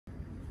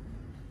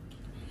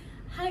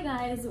Hi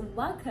guys,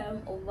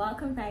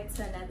 welcome back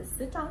to another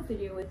sit down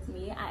video with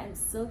me. I am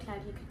so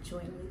glad you could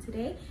join me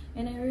today,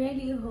 and I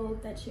really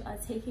hope that you are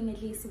taking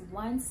at least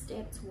one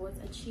step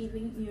towards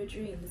achieving your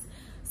dreams.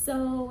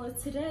 So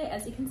today,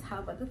 as you can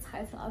tell by the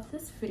title of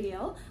this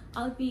video,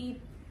 I'll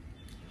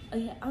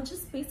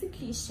just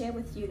basically share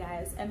with you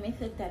guys a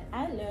method that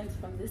I learned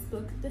from this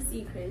book, The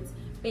Secret.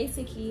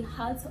 Basically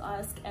how to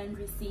ask and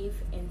receive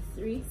in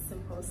 3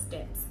 simple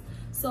steps.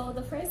 So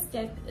the first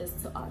step is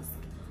to ask.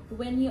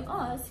 When you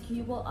ask,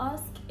 you will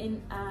ask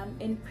in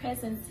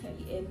present,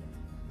 in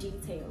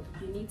detail.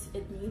 It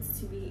needs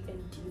to be in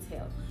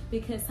detail,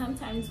 because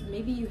sometimes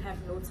maybe you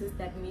have noticed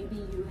that maybe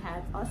you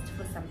have asked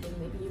for something.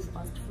 Maybe you've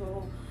asked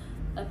for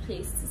a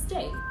place to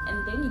stay,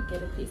 and then you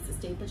get a place to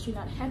stay, but you're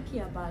not happy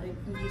about it,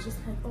 and you're just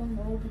like, oh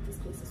no, but this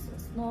place is so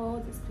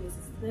small, this place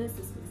is this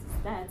place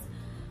is that.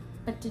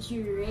 But did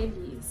you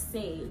really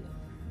say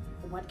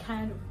what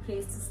kind of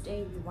place to stay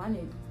you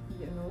wanted,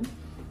 you know?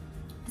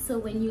 So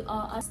when you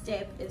are, a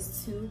step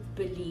is to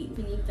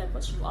believe that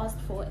what you asked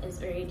for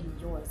is already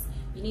yours.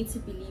 You need to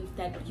believe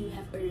that you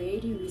have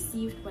already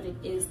received what it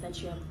is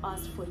that you have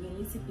asked for. You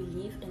need to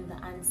believe in the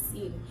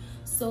unseen.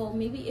 So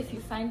maybe if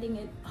you're finding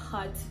it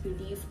hard to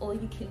believe, all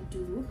you can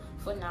do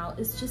for now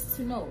is just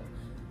to know.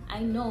 I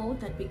know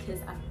that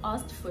because I've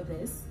asked for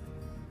this,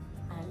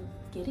 I'm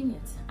getting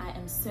it. I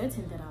am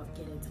certain that I'll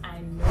get it. I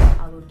know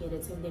I will get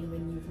it. And then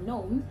when you've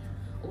known,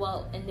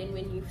 and then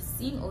when you've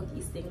seen all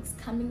these things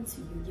coming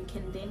to you, you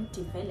can then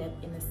develop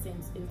in a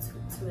sense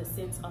into a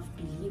sense of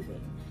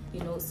believing, you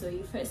know. So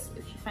if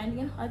you're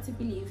finding it hard to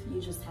believe, you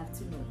just have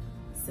to know.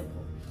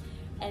 Simple.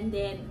 And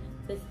then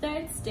the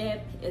third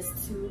step is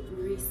to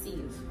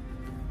receive.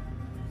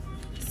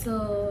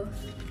 So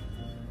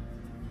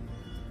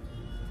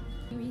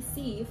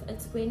receive,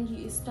 it's when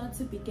you start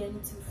to begin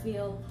to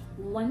feel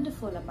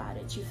wonderful about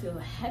it. You feel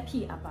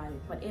happy about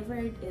it, whatever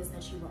it is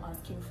that you were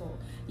asking for.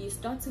 You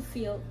start to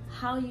feel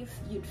how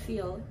you'd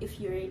feel if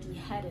you already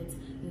had it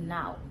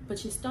now,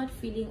 but you start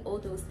feeling all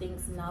those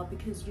things now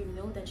because you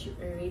know that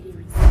you've already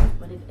received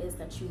what it is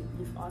that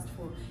you've asked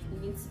for.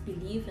 You need to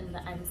believe in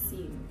the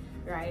unseen,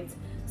 right?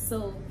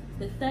 So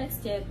the third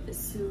step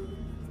is to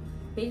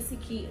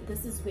basically,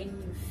 this is when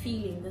you're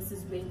feeling, this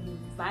is when you're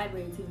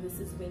vibrating,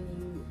 this is when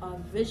you are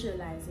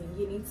visualizing.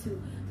 You need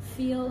to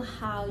feel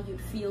how you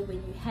feel when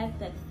you had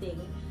that thing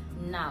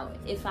now.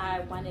 If I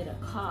wanted a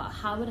car,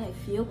 how would I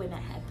feel when I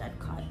had that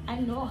car?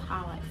 I know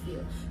how I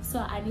feel, so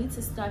I need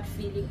to start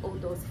feeling all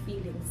those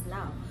feelings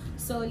now.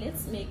 So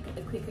let's make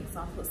a quick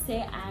example.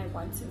 Say I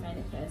want to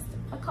manifest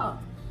a car.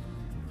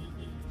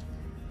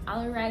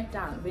 I'll write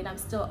down, when I'm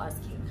still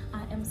asking,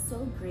 I am so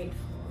grateful.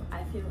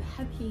 I feel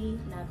happy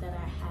now that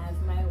I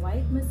have my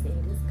white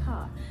Mercedes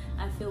car.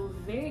 I feel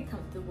very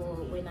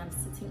comfortable when I'm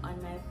sitting on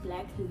my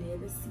black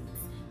leather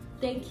seats.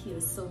 Thank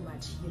you so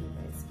much,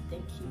 universe.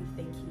 Thank you,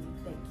 thank you,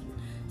 thank you.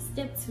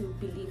 Step 2,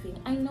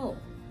 believing. I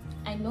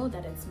know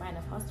that it's mine.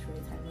 I've asked for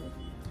it. I know.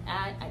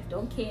 I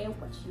don't care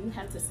what you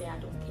have to say. I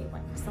don't care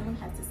what someone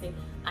has to say.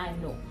 I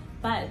know.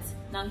 But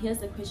now here's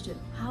the question: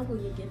 how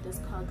will you get this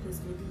car?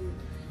 Because maybe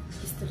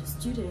you're still a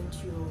student,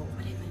 you're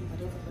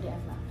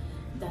whatever.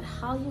 That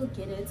how you'll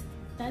get it,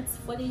 that's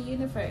for the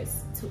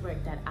universe to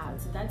work that out.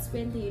 So that's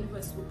when the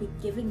universe will be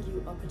giving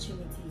you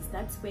opportunities.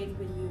 That's when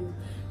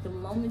the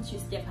moment you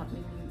step up,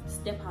 maybe you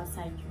step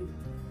outside, you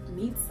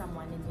meet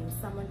someone, and then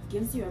someone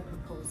gives you a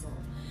proposal.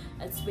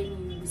 That's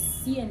when you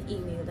see an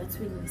email, that's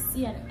when you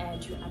see an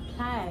ad, you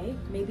apply,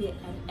 maybe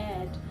an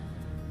ad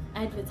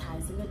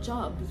advertising a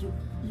job.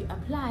 You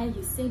apply,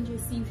 you send your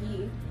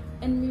CV,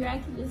 and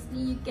miraculously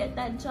you get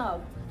that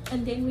job.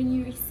 And then when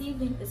you're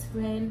receiving is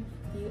when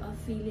you are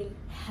feeling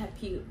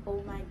happy.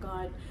 Oh my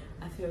God,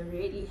 I feel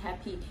really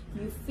happy.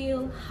 You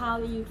feel how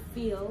you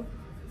feel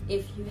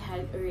if you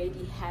had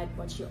already had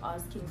what you're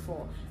asking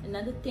for.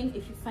 Another thing,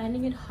 if you're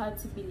finding it hard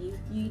to believe,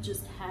 you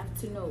just have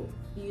to know.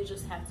 You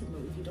just have to know.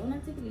 You don't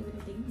have to believe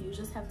anything. You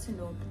just have to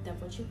know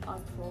that what you've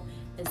asked for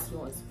is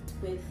yours.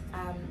 With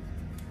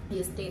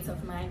your state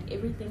of mind,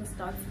 everything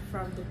starts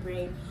from the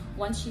brain.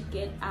 Once you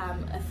get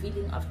a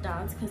feeling of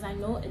doubt, because I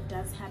know it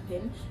does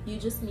happen, you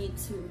just need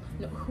to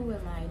know, who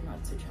am I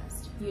not to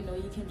trust? You know,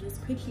 you can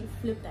just quickly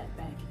flip that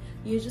back.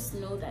 You just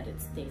know that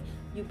it's there.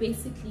 You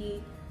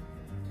basically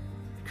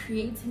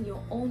creating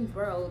your own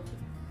world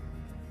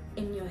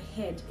in your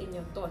head, in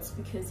your thoughts,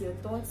 because your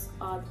thoughts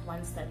are the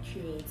ones that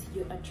create.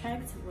 You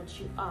attract what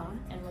you are,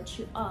 and what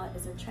you are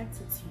is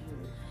attracted to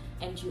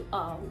you, and you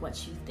are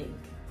what you think.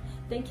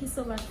 Thank you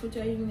so much for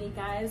joining me,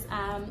 guys.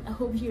 I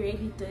hope you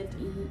really did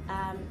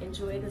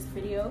enjoy this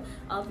video.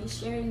 I'll be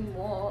sharing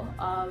more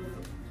of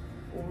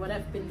what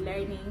I've been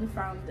learning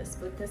from this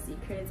book, The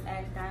Secret.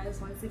 And guys,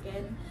 once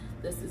again,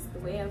 this is the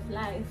way of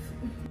life.